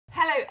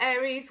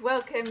Aries,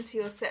 welcome to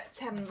your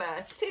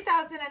September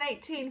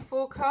 2018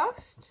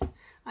 forecast.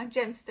 I'm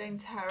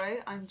Gemstone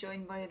Tarot. I'm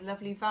joined by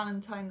lovely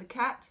Valentine the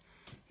cat,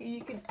 who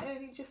you can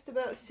only just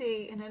about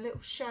see in a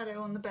little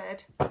shadow on the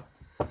bed.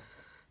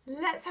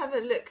 Let's have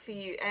a look for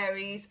you,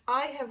 Aries.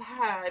 I've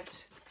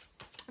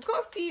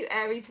got a few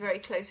Aries very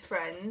close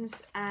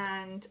friends,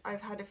 and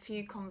I've had a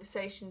few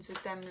conversations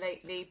with them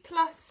lately,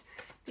 plus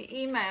the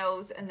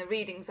emails and the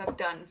readings I've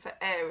done for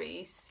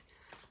Aries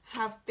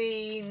have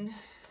been,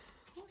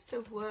 what's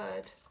the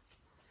word?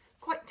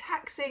 Quite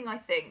taxing, I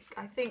think.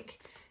 I think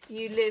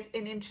you live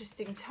in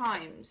interesting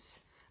times,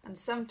 and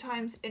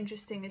sometimes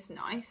interesting is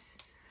nice,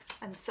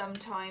 and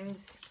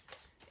sometimes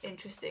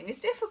interesting is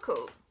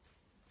difficult.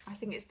 I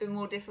think it's been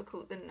more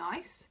difficult than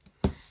nice.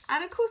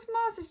 And of course,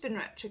 Mars has been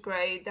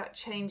retrograde. That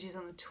changes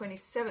on the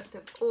 27th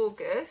of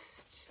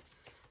August,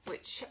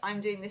 which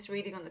I'm doing this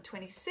reading on the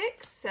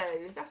 26th, so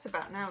that's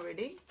about now,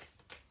 really.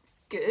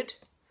 Good.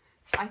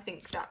 I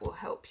think that will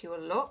help you a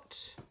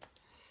lot.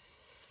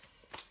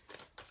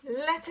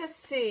 Let us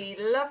see.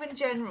 Love in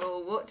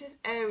general. What does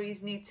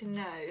Aries need to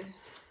know?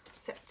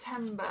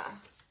 September.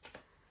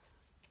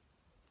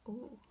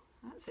 Oh,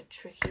 that's a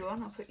tricky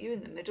one. I'll put you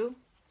in the middle.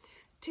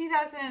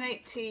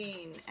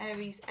 2018.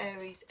 Aries,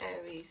 Aries,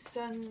 Aries.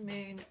 Sun,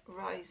 Moon,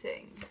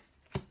 Rising.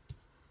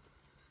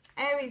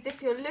 Aries,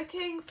 if you're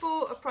looking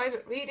for a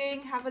private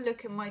reading, have a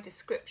look in my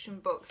description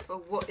box for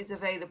what is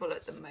available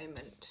at the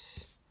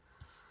moment.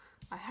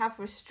 I have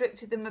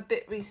restricted them a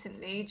bit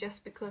recently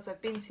just because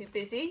I've been too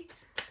busy,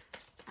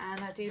 and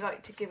I do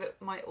like to give it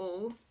my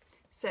all.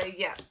 So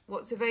yeah,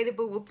 what's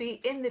available will be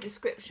in the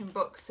description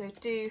box, so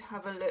do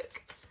have a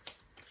look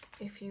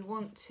if you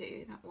want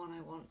to. That one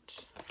I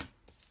want.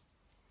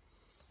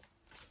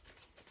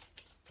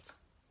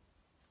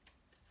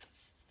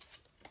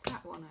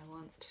 That one I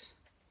want.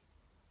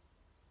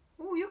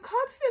 Oh, your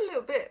cards feel a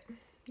little bit,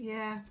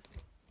 yeah.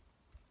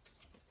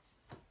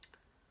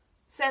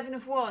 Seven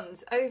of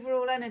Wands,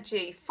 overall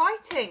energy,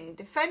 fighting,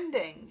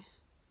 defending.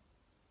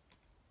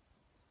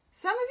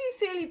 Some of you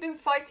feel you've been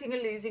fighting a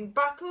losing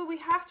battle. We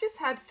have just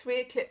had 3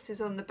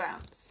 eclipses on the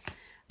bounce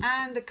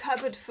and a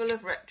cupboard full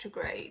of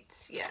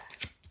retrogrades. Yeah.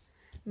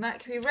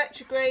 Mercury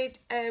retrograde,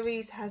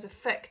 Aries, has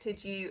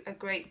affected you a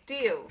great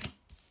deal.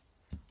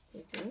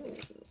 Ooh.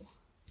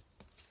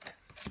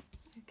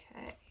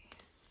 Okay.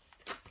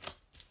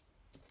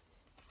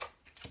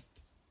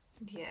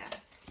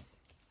 Yes.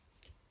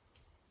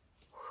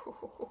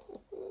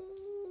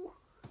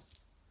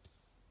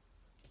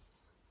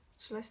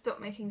 Shall I stop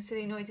making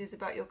silly noises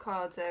about your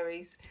cards,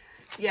 Aries?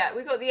 Yeah,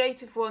 we've got the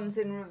 8 of Wands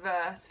in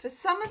reverse. For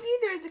some of you,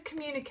 there is a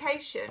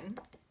communication.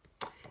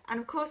 And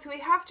of course, we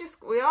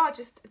are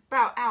just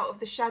about out of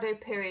the shadow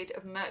period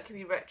of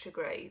Mercury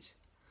retrograde.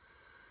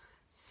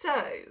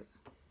 So,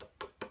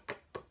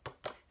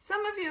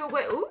 some of you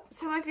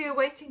are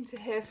waiting to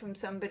hear from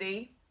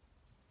somebody.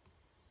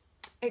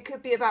 It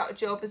could be about a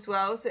job as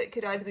well, so it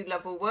could either be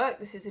love or work.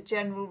 This is a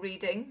general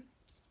reading.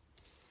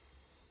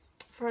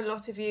 For a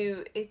lot of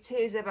you, it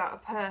is about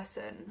a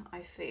person,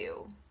 I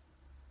feel.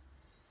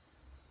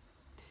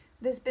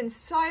 There's been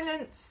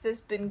silence, there's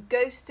been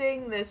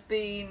ghosting, there's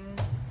been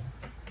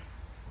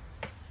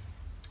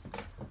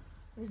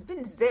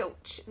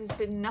zilch, there's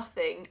been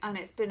nothing, and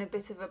it's been a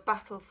bit of a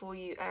battle for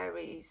you,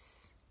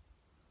 Aries.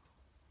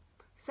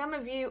 Some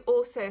of you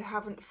also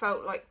haven't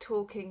felt like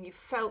talking. You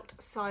felt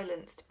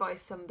silenced by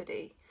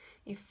somebody.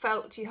 You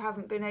felt you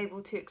haven't been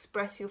able to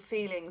express your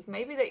feelings.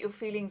 Maybe that your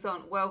feelings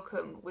aren't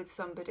welcome with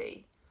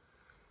somebody.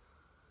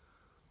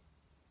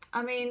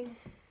 I mean,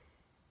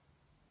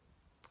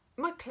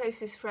 my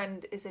closest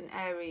friend is an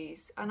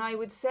Aries, and I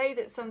would say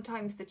that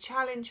sometimes the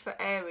challenge for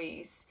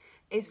Aries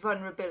is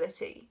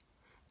vulnerability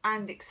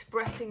and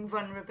expressing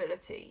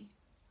vulnerability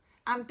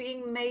and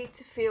being made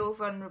to feel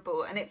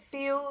vulnerable. And it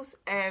feels,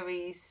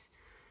 Aries,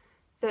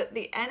 that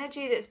the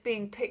energy that's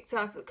being picked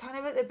up kind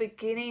of at the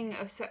beginning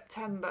of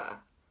September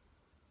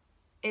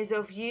is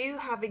of you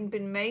having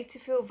been made to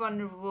feel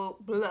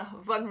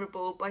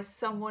vulnerable by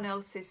someone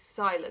else's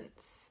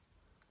silence.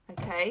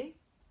 Okay?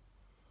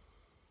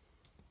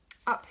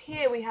 Up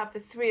here we have the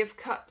 3 of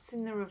Cups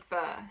in the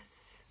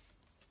reverse.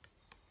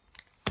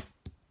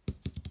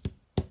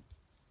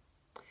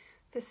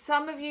 For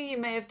some of you, you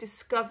may have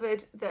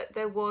discovered that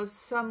there was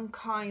some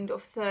kind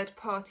of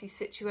third-party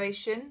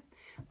situation,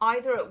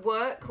 either at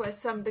work where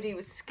somebody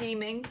was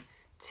scheming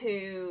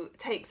to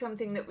take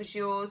something that was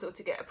yours, or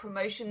to get a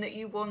promotion that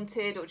you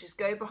wanted, or just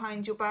go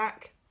behind your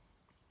back.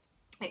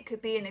 It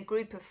could be in a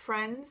group of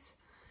friends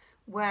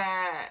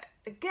where,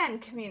 again,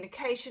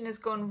 communication has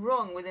gone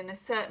wrong within a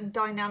certain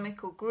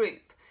dynamic or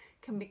group.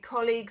 It can be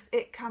colleagues,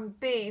 it can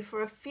be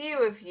for a few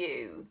of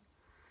you.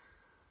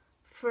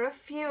 For a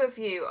few of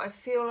you, I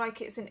feel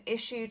like it's an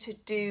issue to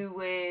do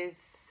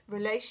with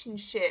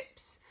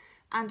relationships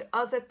and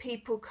other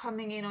people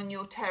coming in on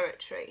your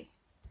territory.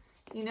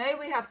 You know,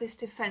 we have this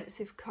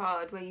defensive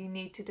card where you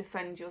need to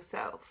defend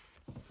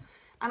yourself.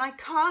 And I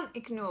can't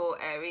ignore,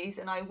 Aries,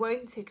 and I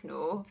won't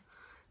ignore,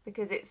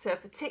 because it's a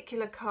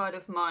particular card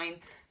of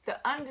mine,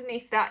 that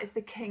underneath that is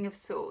the King of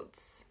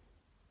Swords.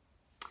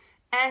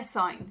 Air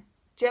sign,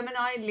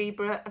 Gemini,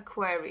 Libra,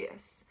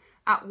 Aquarius.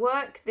 At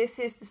work, this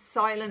is the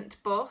silent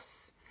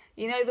boss.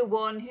 You know, the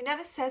one who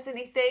never says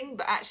anything,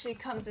 but actually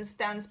comes and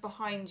stands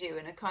behind you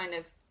in a kind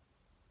of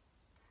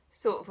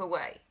sort of a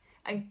way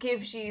and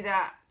gives you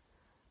that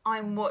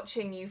I'm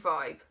watching you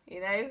vibe, you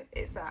know,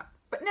 it's that,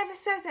 but never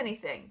says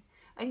anything.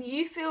 And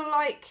you feel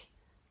like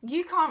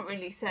you can't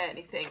really say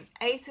anything.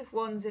 8 of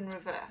Wands in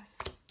reverse.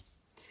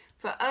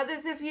 For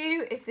others of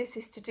you, if this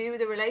is to do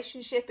with a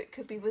relationship, it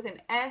could be with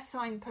an air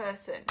sign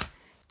person.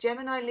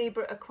 Gemini,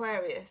 Libra,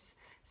 Aquarius.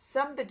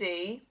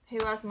 Somebody who,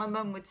 as my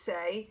mum would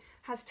say,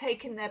 has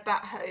taken their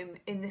bat home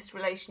in this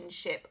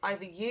relationship.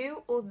 Either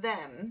you or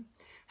them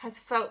has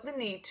felt the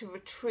need to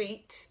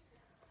retreat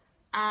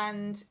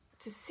and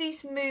to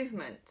cease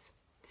movement.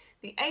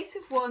 The 8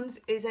 of Wands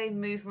is a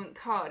movement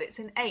card. It's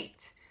an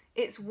 8.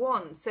 It's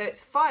Wands, so it's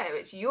fire.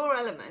 It's your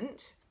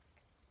element.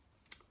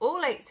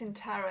 All 8s in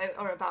tarot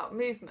are about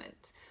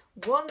movement.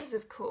 Wands,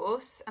 of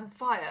course, and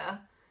fire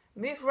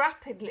move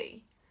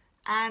rapidly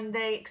and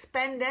they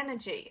expend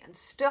energy and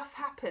stuff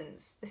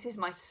happens. This is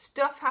my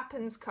stuff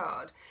happens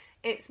card.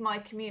 It's my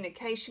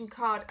communication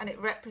card and it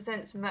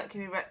represents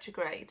Mercury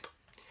retrograde.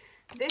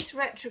 This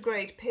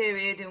retrograde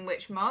period in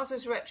which Mars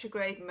was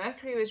retrograde,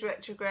 Mercury was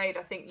retrograde,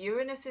 I think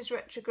Uranus is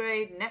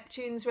retrograde,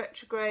 Neptune's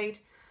retrograde,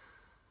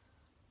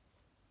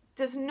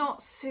 does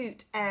not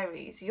suit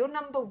Aries. You're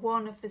number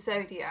 1 of the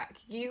zodiac.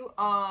 You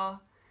are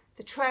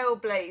the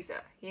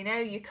trailblazer. You know,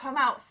 you come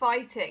out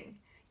fighting.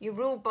 You're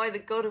ruled by the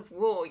god of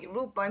war. You're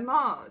ruled by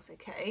Mars,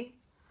 okay?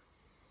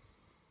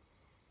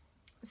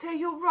 So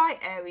you're right,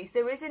 Aries.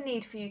 There is a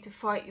need for you to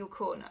fight your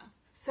corner.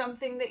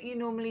 Something that you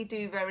normally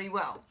do very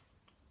well.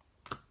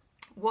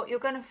 What you're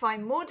going to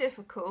find more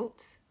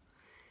difficult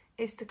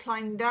is to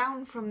climb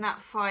down from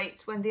that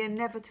fight when the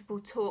inevitable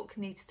talk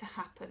needs to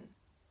happen.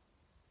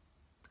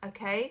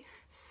 Okay,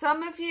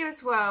 some of you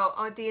as well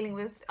are dealing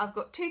with, I've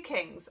got 2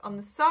 kings. On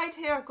the side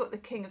here, I've got the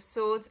King of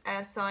Swords,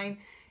 air sign.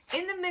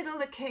 In the middle,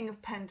 the King of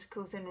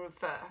Pentacles in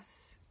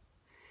reverse.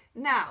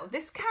 Now,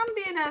 this can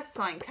be an earth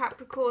sign,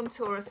 Capricorn,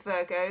 Taurus,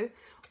 Virgo,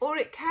 or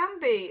it can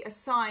be a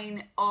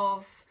sign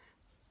of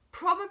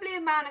probably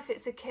a man if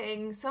it's a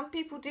king. Some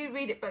people do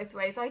read it both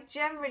ways. I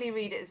generally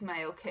read it as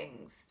male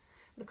kings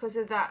because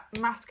of that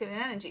masculine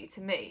energy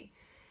to me.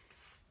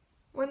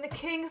 When the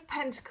King of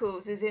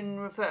Pentacles is in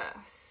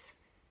reverse,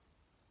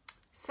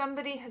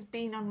 somebody has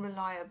been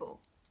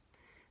unreliable.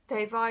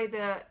 They've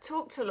either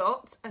talked a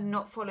lot and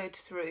not followed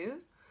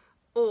through,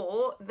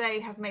 or they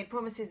have made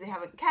promises they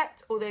haven't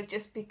kept, or they've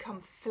just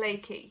become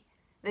flaky.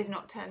 They've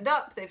not turned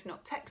up, they've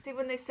not texted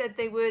when they said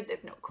they would,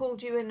 they've not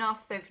called you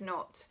enough, they've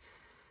not...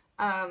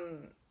 we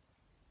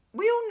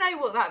all know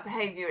what that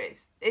behaviour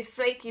is. It's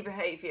flaky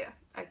behaviour,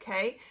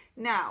 okay?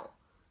 Now,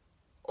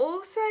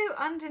 also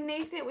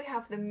underneath it we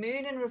have the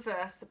Moon in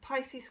reverse, the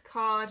Pisces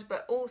card,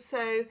 but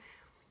also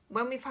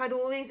when we've had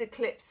all these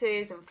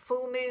eclipses and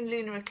full moon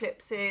lunar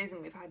eclipses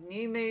and we've had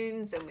new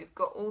moons and we've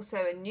got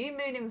also a new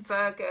moon in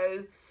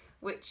Virgo,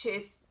 which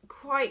is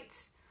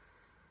quite,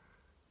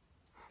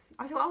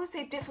 I don't want to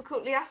say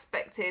difficultly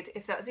aspected,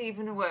 if that's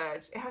even a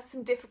word. It has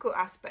some difficult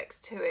aspects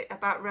to it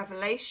about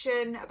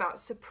revelation, about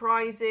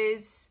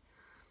surprises.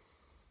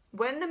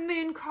 When the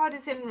moon card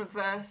is in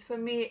reverse, for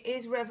me, it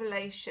is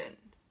revelation.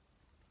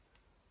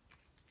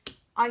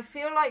 I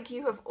feel like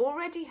you have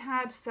already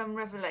had some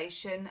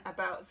revelation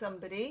about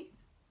somebody,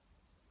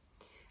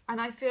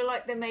 and I feel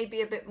like there may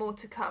be a bit more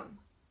to come.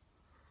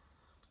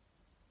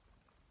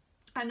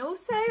 And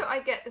also,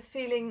 I get the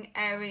feeling,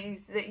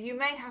 Aries, that you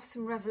may have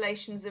some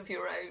revelations of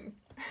your own.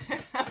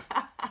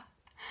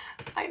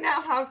 I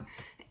now have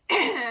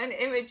an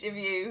image of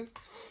you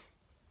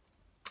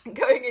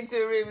going into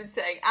a room and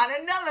saying,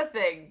 and another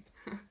thing,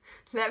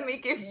 let me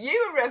give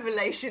you a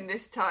revelation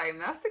this time.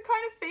 That's the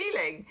kind of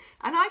feeling.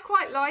 And I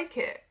quite like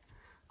it.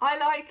 I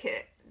like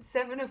it.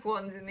 7 of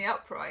Wands in the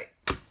upright.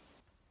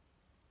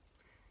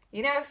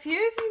 You know, a few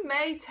of you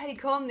may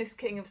take on this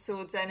King of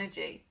Swords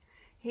energy.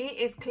 He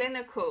is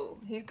clinical.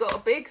 He's got a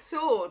big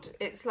sword.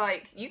 It's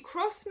like, you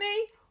cross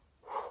me,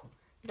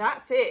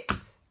 that's it.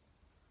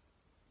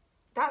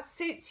 That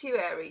suits you,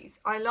 Aries.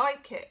 I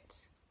like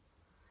it.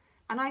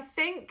 And I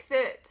think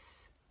that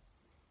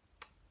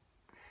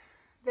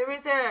there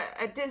is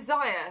a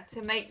desire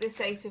to make this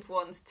 8 of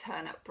Wands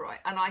turn upright.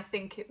 And I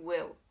think it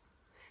will.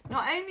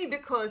 Not only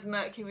because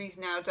Mercury's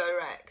now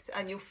direct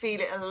and you'll feel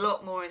it a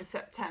lot more in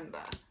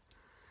September,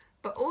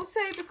 but also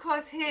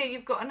because here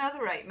you've got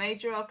another 8,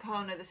 Major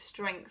Arcana, the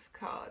Strength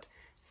card.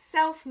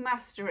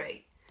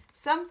 Self-mastery.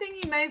 Something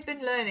you may have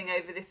been learning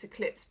over this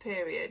eclipse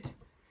period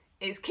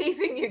is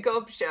keeping your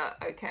gob shut,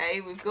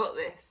 okay? We've got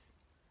this.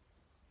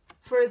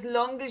 For as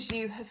long as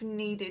you have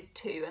needed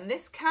to. And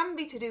this can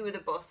be to do with a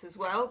boss as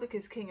well,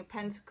 because King of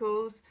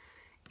Pentacles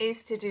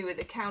is to do with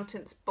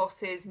accountants,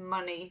 bosses,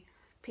 money,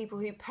 people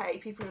who pay,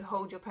 people who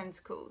hold your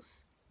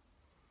pentacles.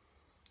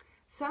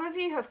 Some of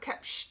you have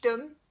kept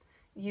stum.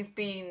 You've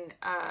been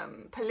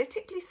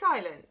politically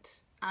silent,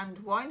 and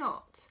why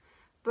not?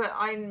 But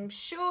I'm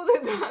sure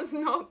that that's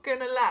not going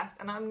to last,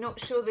 and I'm not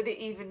sure that it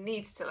even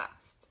needs to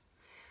last.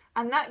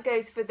 And that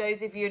goes for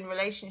those of you in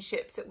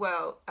relationships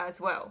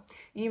as well.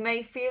 You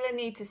may feel a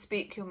need to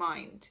speak your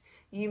mind.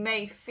 You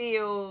may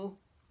feel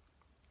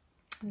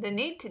the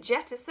need to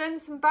jettison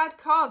some bad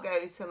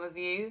cargo, some of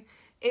you.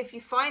 If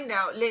you find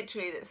out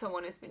literally that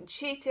someone has been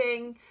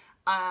cheating,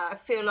 I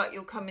feel like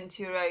you'll come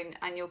into your own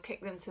and you'll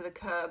kick them to the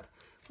curb.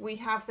 We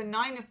have the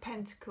Nine of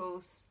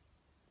Pentacles.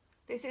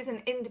 This is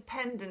an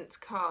independent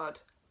card.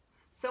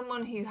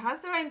 Someone who has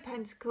their own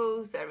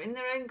pentacles, they're in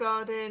their own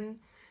garden,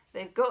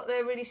 they've got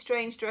their really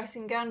strange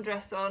dressing gown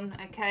dress on,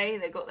 okay?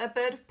 They've got their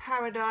bird of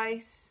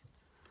paradise.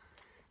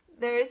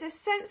 There is a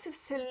sense of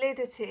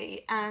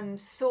solidity and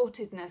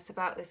sortedness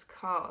about this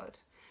card.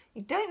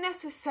 You don't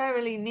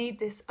necessarily need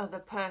this other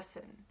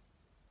person.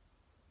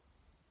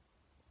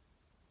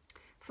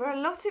 For a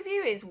lot of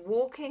you, it's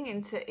walking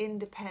into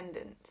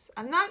independence.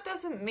 And that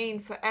doesn't mean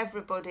for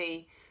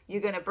everybody you're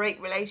going to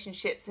break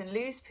relationships and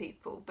lose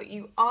people, but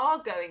you are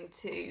going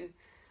to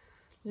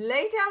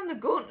lay down the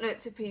gauntlet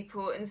to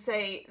people and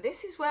say,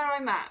 this is where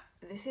I'm at,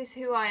 this is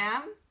who I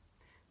am,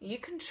 you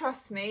can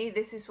trust me,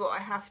 this is what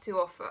I have to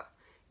offer.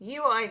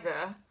 You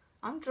either,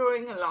 I'm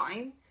drawing a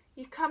line,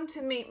 you come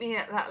to meet me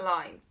at that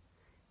line.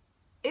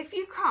 If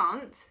you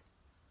can't,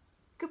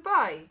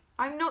 goodbye.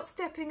 I'm not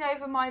stepping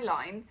over my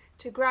line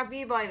to grab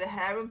you by the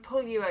hair and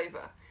pull you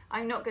over.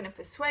 I'm not going to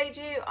persuade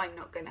you, I'm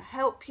not going to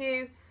help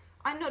you,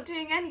 I'm not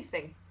doing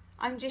anything.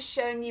 I'm just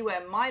showing you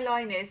where my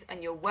line is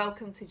and you're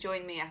welcome to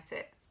join me at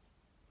it.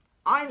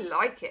 I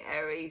like it,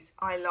 Aries.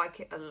 I like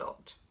it a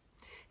lot.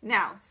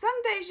 Now, some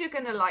days you're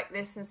going to like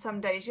this and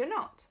some days you're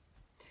not.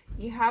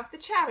 You have the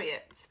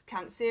Chariot,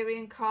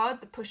 Cancerian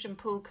card, the push and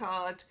pull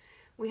card.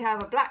 We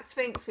have a black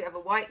sphinx, we have a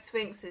white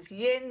sphinx. There's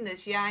yin,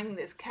 there's yang,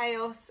 there's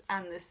chaos,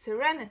 and there's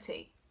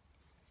serenity.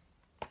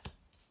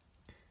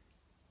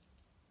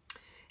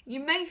 You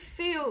may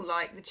feel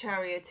like the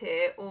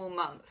Charioteer all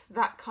month.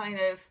 That kind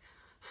of,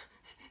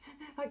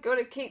 I've got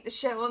to keep the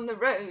show on the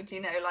road,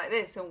 you know, like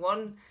this. And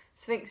one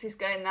sphinx is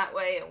going that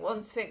way and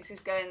one sphinx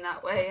is going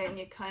that way. And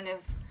you're kind of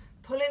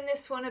pulling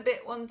this one a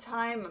bit one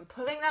time and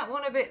pulling that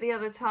one a bit the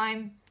other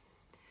time.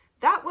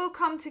 That will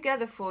come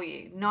together for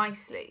you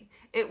nicely.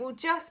 It will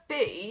just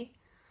be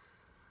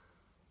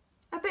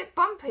a bit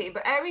bumpy.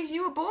 But Aries,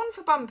 you were born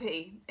for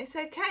bumpy. It's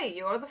okay.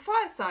 You're the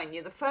fire sign.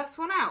 You're the first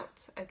one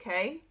out.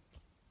 Okay.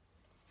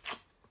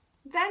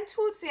 Then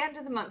towards the end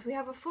of the month, we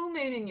have a full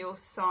moon in your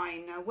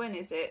sign. Now, when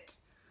is it?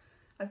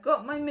 I've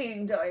got my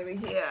moon diary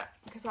here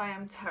because I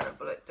am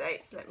terrible at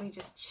dates. Let me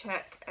just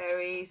check,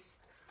 Aries.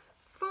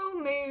 Full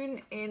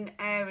moon in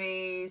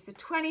Aries, the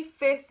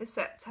 25th of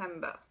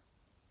September.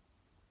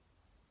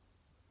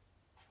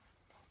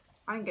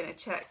 I'm going to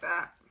check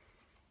that.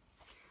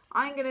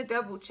 I'm going to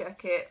double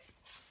check it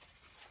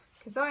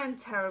because I am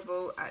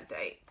terrible at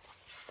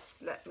dates.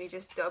 Let me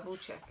just double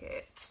check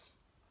it.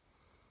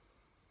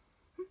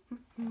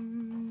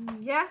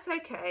 Yes,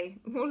 okay.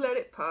 We'll let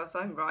it pass.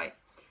 I'm right.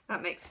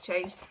 That makes a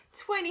change.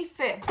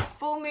 25th,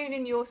 full moon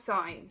in your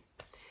sign.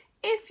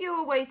 If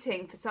you're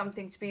waiting for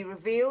something to be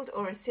revealed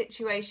or a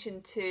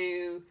situation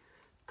to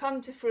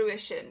come to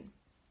fruition,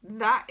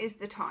 that is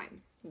the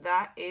time.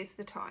 That is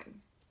the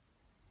time.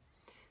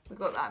 We've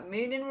got that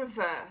moon in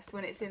reverse.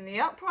 When it's in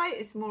the upright,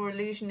 it's more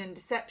illusion and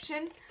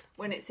deception.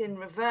 When it's in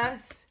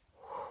reverse,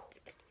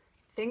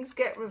 things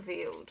get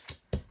revealed.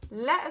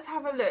 Let us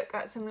have a look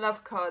at some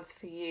love cards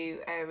for you,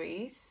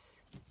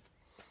 Aries.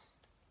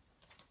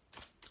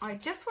 I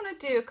just want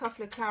to do a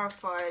couple of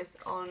clarifiers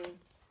on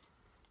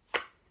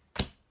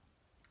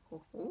the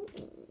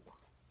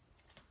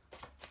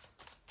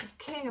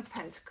King of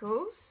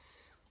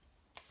Pentacles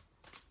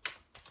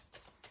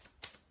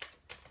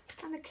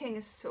and the King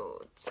of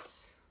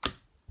Swords.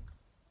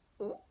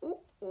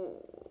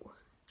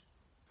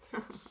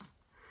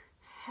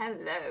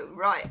 Hello.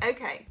 Right,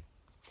 okay.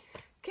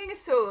 King of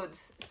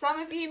Swords. Some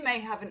of you may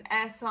have an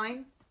air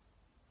sign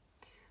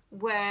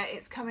where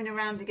it's coming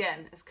around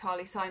again, as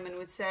Carly Simon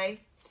would say.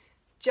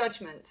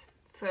 Judgment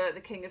for the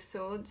King of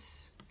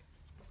Swords.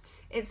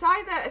 It's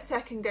either a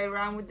second go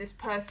round with this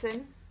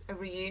person, a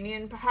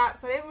reunion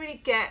perhaps. I don't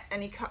really get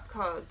any cut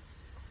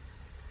cards.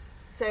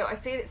 So I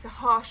feel it's a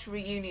harsh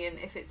reunion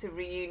if it's a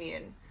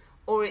reunion.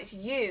 Or it's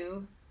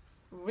you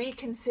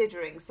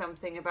reconsidering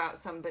something about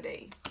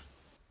somebody.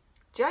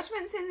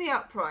 Judgment's in the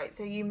upright,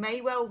 so you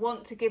may well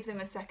want to give them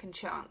a second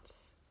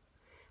chance.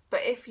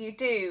 But if you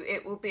do,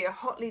 it will be a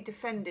hotly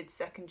defended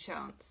second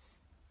chance.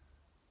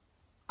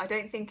 I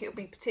don't think it'll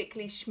be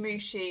particularly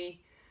schmooshy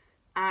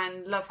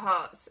and love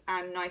hearts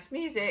and nice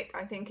music.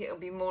 I think it'll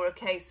be more a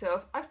case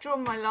of, I've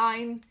drawn my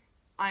line,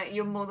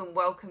 you're more than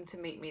welcome to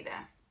meet me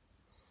there.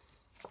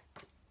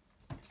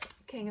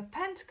 King of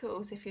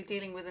Pentacles, if you're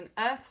dealing with an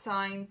earth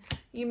sign,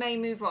 you may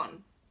move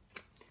on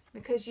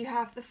because you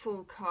have the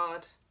Fool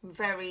card.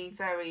 Very,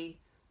 very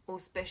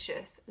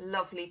auspicious,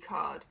 lovely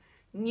card.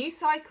 New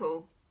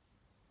cycle.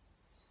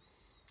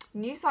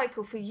 New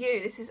cycle for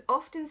you. This is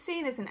often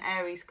seen as an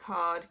Aries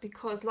card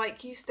because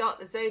like you start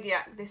the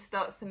zodiac, this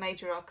starts the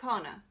major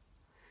arcana.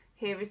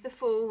 Here is the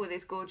Fool with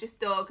his gorgeous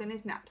dog and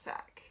his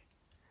knapsack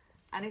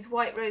and his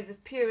white rose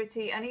of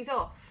purity, and he's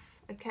off.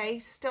 okay?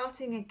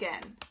 Starting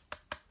again.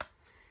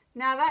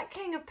 Now that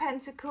King of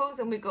Pentacles,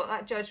 and we've got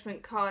that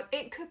Judgment card,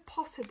 it could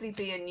possibly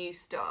be a new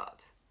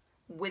start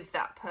with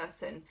that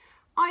person.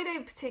 I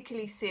don't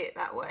particularly see it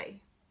that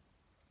way.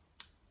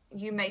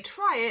 You may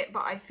try it,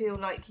 but I feel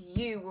like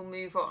you will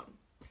move on.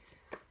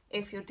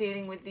 If you're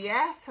dealing with the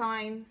air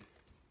sign,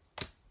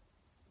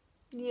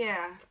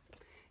 yeah,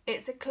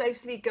 it's a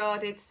closely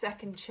guarded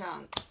second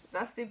chance.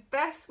 That's the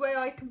best way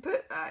I can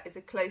put that, is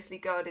a closely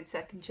guarded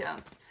second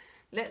chance.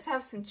 Let's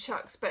have some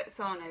Chuck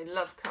Spezzano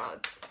love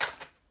cards.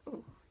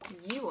 Ooh,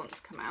 you want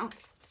to come out.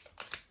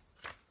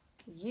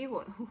 You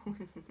want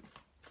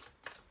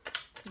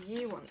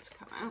you want to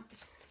come out.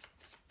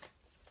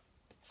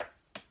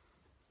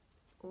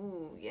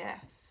 Ooh,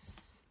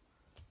 yes.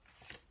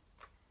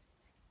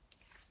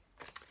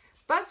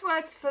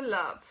 Buzzwords for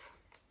love.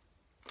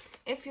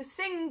 If you're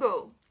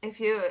single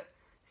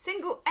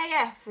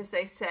AF, as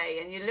they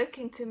say, and you're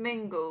looking to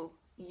mingle,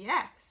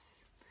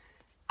 yes.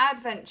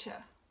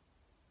 Adventure.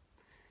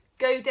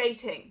 Go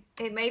dating.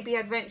 It may be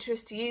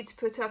adventurous to you to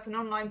put up an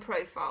online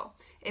profile.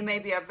 It may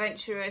be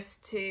adventurous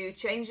to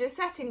change the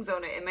settings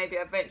on it. It may be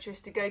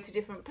adventurous to go to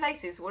different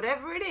places.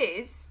 Whatever it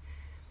is,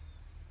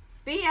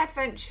 be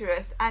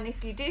adventurous. And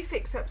if you do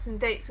fix up some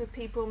dates with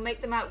people,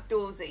 make them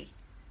outdoorsy.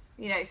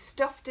 You know,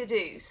 stuff to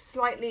do.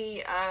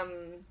 Slightly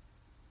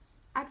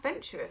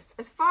adventurous.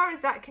 As far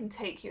as that can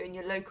take you in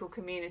your local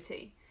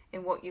community,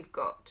 in what you've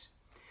got.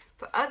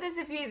 For others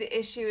of you, the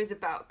issue is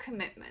about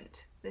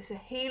commitment. There's a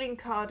healing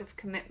card of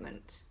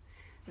commitment.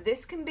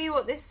 This can be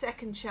what this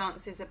second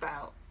chance is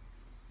about.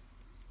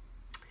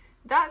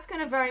 That's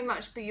going to very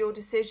much be your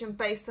decision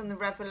based on the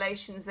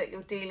revelations that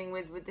you're dealing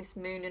with this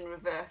moon in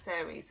reverse,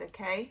 Aries,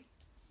 okay?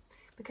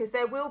 Because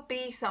there will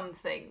be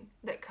something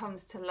that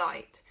comes to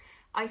light.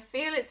 I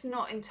feel it's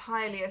not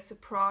entirely a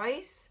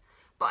surprise,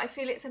 but I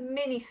feel it's a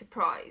mini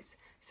surprise.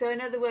 So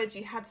in other words,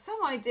 you had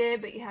some idea,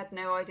 but you had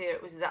no idea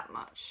it was that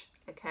much,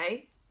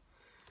 okay?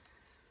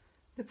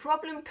 The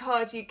problem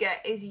card you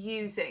get is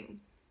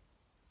using.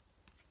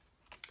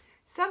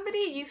 Somebody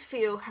you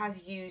feel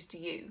has used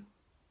you.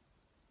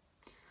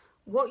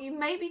 What you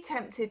may be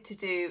tempted to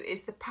do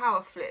is the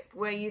power flip,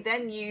 where you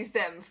then use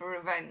them for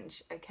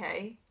revenge,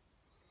 okay?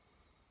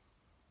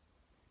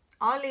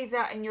 I'll leave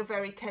that in your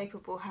very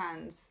capable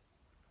hands.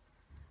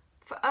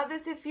 For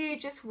others of you,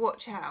 just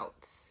watch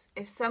out.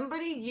 If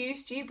somebody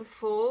used you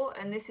before,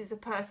 and this is a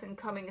person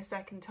coming a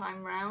second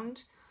time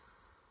round,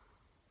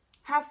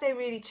 have they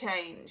really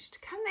changed?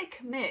 Can they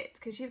commit?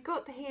 Because you've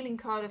got the healing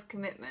card of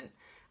commitment.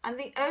 And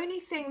the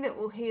only thing that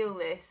will heal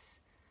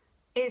this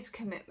is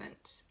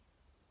commitment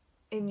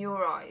in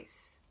your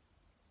eyes.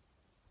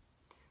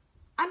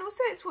 And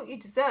also it's what you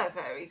deserve,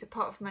 Aries,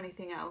 apart from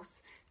anything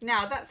else.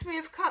 Now, that Three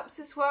of Cups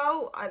as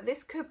well,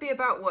 this could be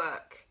about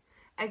work.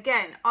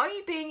 Again, are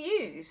you being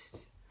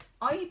used?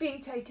 Are you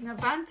being taken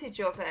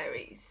advantage of,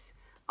 Aries?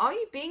 Are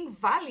you being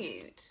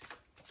valued?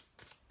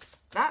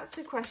 That's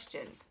the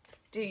question.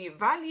 Do you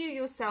value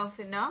yourself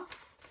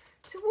enough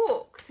to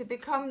walk, to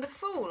become the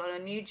fool on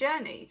a new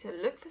journey, to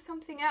look for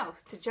something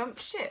else, to jump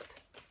ship?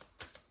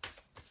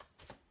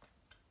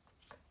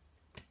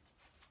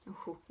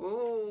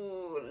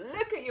 Ooh,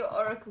 look at your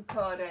oracle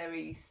card,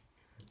 Aries.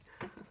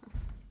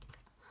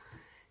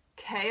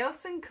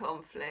 Chaos and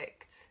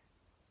conflict.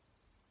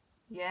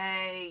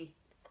 Yay.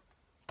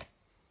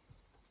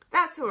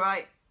 That's all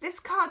right. This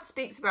card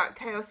speaks about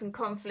chaos and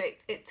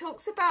conflict. It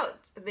talks about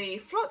the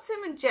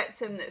flotsam and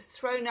jetsam that's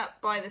thrown up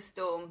by the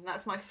storm.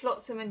 That's my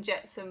flotsam and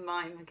jetsam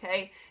mime,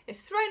 okay? It's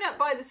thrown up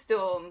by the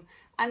storm,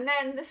 and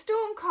then the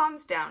storm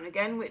calms down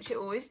again, which it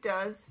always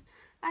does,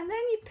 and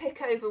then you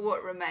pick over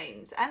what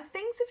remains, and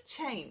things have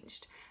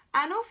changed,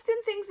 and often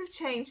things have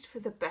changed for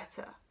the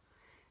better.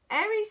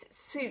 Aries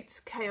suits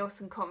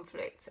chaos and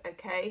conflict,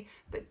 okay?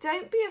 But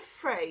don't be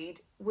afraid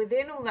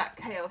within all that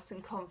chaos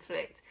and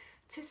conflict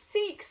to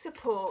seek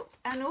support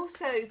and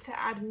also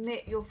to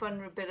admit your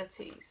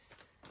vulnerabilities.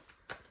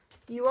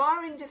 You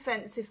are in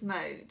defensive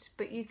mode,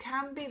 but you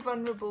can be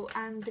vulnerable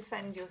and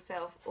defend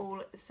yourself all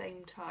at the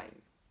same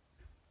time.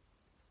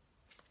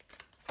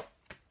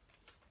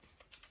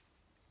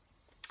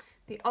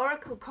 The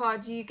oracle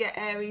card you get,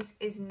 Aries,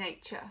 is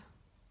nature.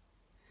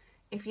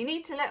 If you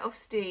need to let off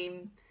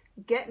steam,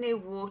 get near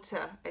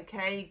water,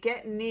 okay?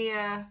 Get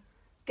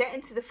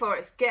into the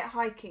forest, get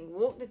hiking,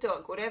 walk the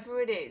dog,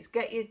 whatever it is.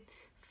 Get your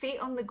feet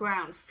on the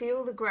ground,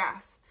 feel the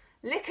grass,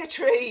 lick a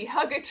tree,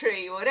 hug a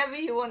tree, whatever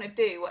you want to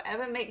do,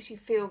 whatever makes you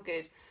feel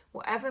good,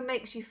 whatever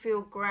makes you feel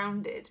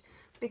grounded,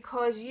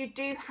 because you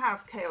do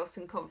have chaos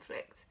and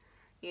conflict.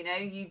 You know,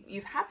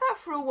 you've had that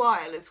for a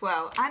while as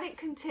well, and it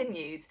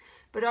continues,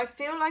 but I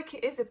feel like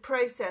it is a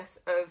process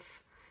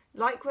of,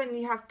 like when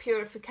you have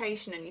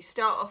purification and you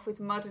start off with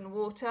mud and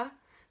water,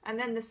 and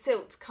then the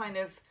silt kind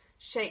of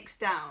shakes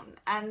down,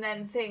 and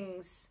then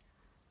things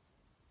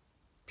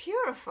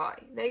purify.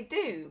 They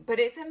do, but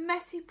it's a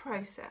messy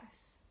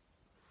process.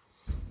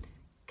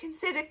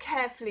 Consider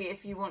carefully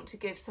if you want to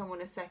give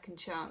someone a second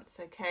chance,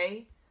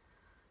 okay?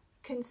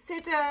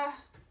 Consider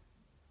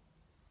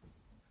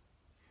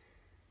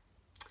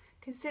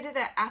Consider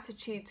their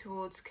attitude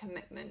towards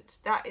commitment.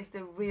 That is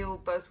the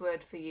real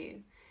buzzword for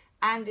you.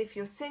 And if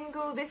you're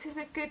single, this is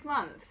a good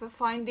month for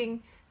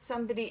finding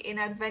somebody in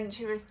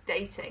adventurous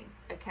dating,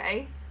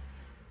 okay?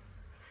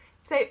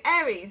 So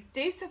Aries,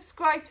 do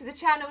subscribe to the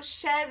channel,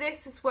 share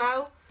this as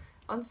well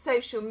on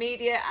social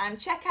media, and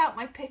check out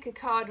my pick a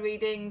card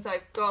readings.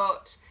 I've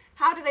got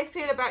how do they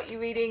feel about you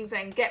readings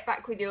and get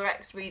back with your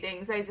ex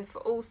readings. Those are for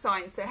all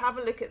signs, so have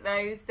a look at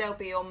those. They'll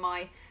be on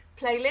my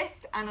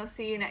playlist, and I'll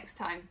see you next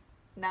time.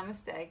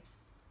 Namaste.